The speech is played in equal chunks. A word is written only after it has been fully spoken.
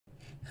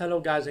Hello,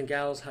 guys and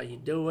gals. How you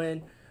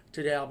doing?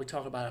 Today I'll be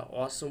talking about an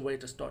awesome way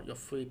to start your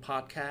free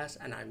podcast,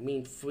 and I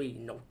mean free.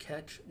 No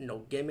catch, no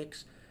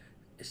gimmicks.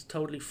 It's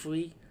totally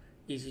free,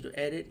 easy to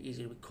edit,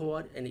 easy to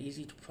record, and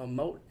easy to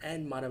promote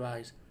and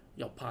monetize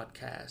your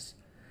podcast.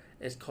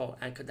 It's called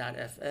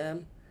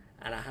Anchor.fm,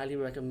 and I highly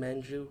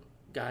recommend you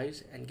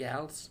guys and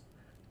gals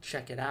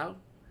check it out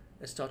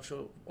and start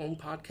your own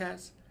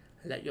podcast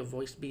and let your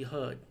voice be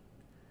heard.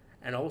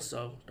 And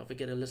also, don't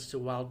forget to listen to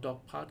Wild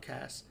Dog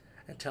Podcast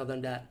and tell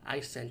them that I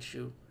sent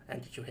you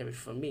and that you hear it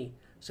from me.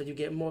 So you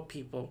get more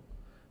people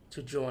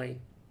to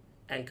join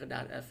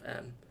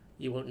Anchor.fm.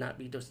 You will not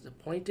be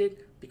disappointed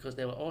because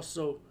they will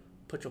also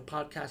put your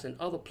podcast in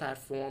other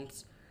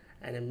platforms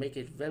and then make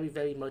it very,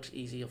 very much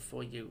easier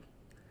for you.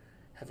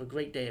 Have a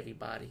great day,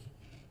 everybody.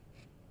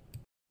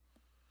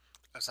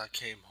 As I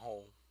came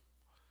home,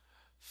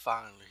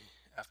 finally,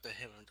 after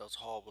hearing those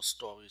horrible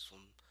stories from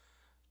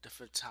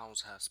different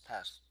towns I has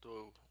passed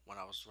through when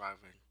I was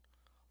driving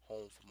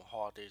home from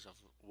hard days of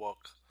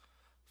work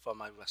from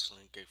my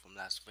wrestling gig from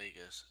Las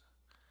Vegas,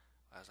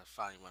 as I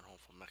finally went home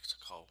from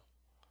Mexico.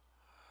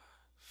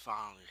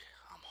 Finally,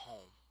 I'm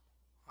home.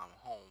 I'm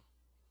home.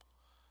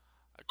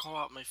 I call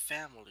out my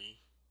family.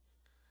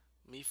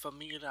 Mi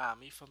familia.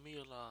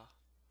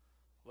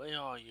 Where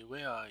are you?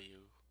 Where are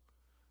you?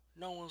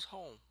 No one's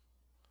home.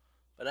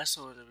 But I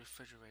saw in the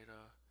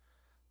refrigerator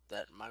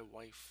that my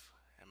wife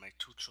and my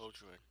two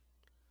children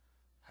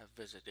have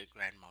visited their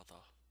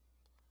grandmother.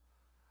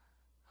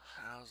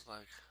 And I was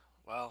like,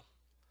 well,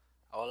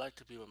 I would like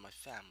to be with my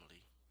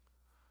family.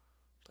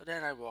 But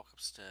then I walk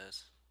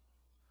upstairs,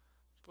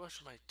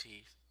 brush my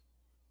teeth,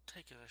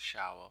 taking a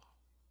shower,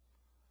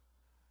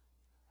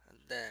 and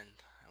then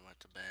I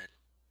went to bed.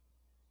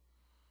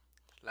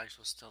 Lights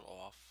were still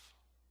off.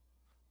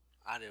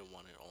 I didn't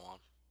want it on.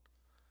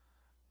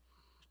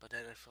 But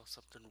then I felt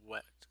something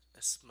wet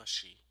and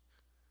smushy.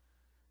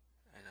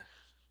 And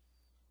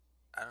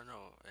I don't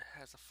know, it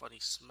has a funny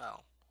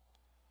smell.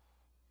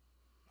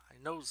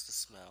 I noticed the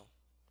smell,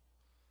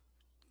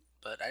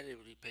 but I didn't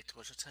really pay too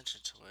much attention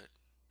to it.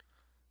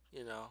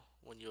 You know,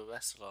 when you're a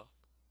wrestler,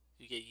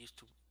 you get used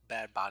to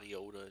bad body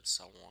odor and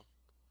so on.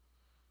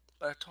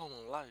 But I turned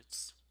on the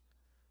lights.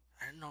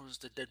 I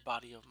noticed the dead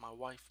body of my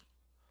wife,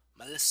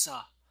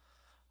 Melissa.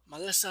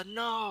 Melissa,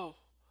 no!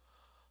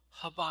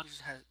 Her body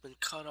had been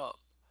cut up,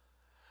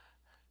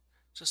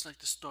 just like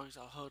the stories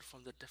I heard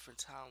from the different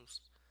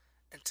towns.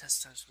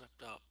 Intestines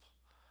ripped up.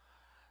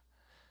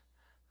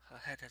 Her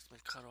head has been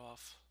cut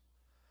off.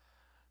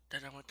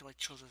 Then I went to my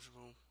children's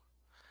room,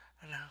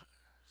 and I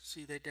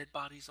see their dead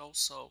bodies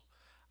also.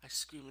 I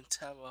scream in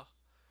terror.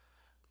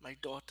 My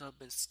daughter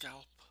been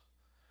scalped.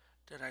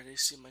 Then I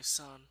see my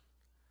son.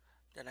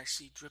 Then I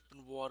see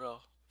dripping water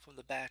from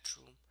the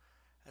bathroom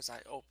as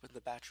I open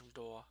the bathroom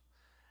door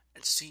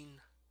and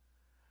seen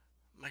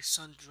my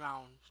son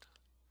drowned,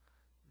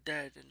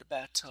 dead in the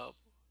bathtub,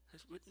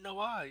 with no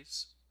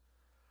eyes.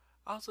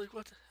 I was like,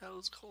 what the hell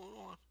is going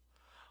on?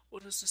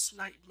 What is this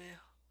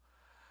nightmare?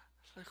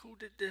 Like, who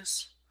did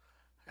this?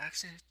 And I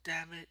said,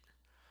 damn it,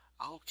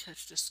 I'll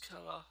catch this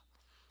killer.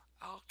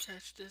 I'll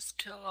catch this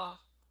killer.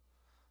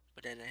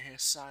 But then I hear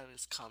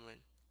sirens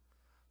coming,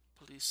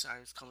 police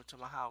sirens coming to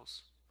my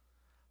house.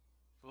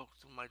 Broke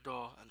through my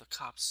door and the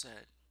cops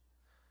said,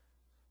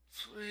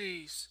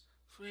 freeze,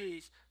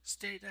 freeze,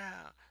 stay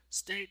down,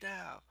 stay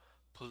down.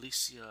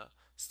 Policia,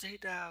 stay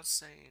down,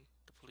 saying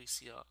the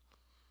policia.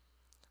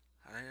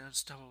 And I didn't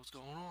understand what was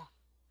going on.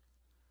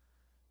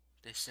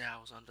 They say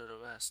I was under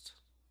arrest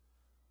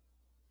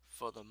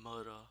for the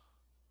murder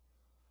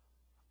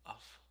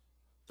of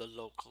the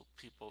local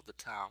people of the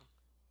town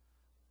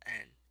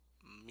and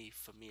me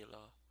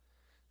familia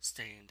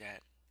saying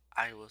that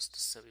I was the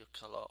serial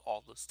killer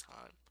all this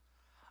time.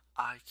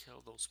 I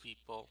killed those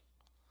people.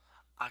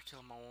 I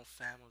killed my own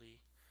family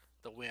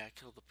the way I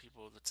killed the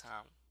people of the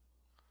town.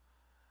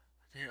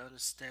 I didn't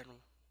understand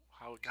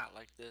how it got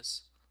like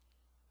this,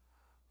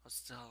 but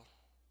still,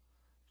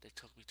 they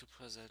took me to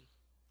prison,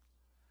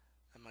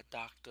 and my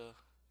doctor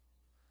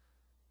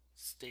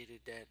stated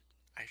that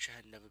I should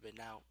have never been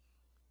out,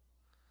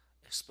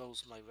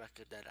 exposed my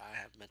record that I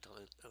have mental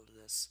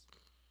illness.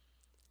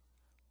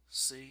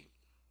 See,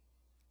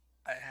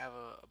 I have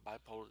a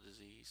bipolar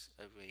disease,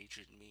 a rage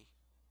in me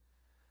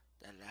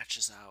that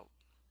latches out,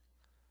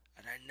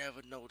 and I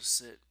never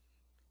notice it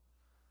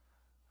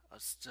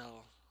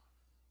until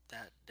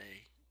that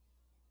day.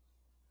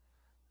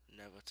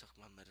 Never took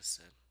my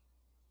medicine.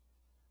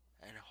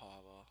 In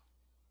horror,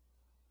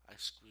 I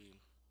scream,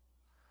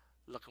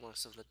 look at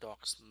myself in the dark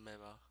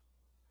mirror,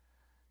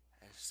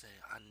 and say,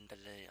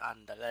 andale,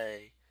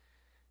 andale,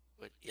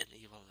 with an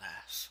evil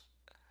laugh,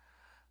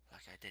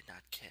 like I did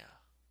not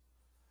care.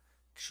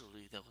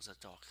 Truly, there was a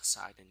dark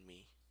side in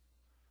me,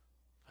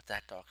 but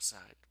that dark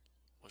side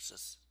was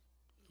just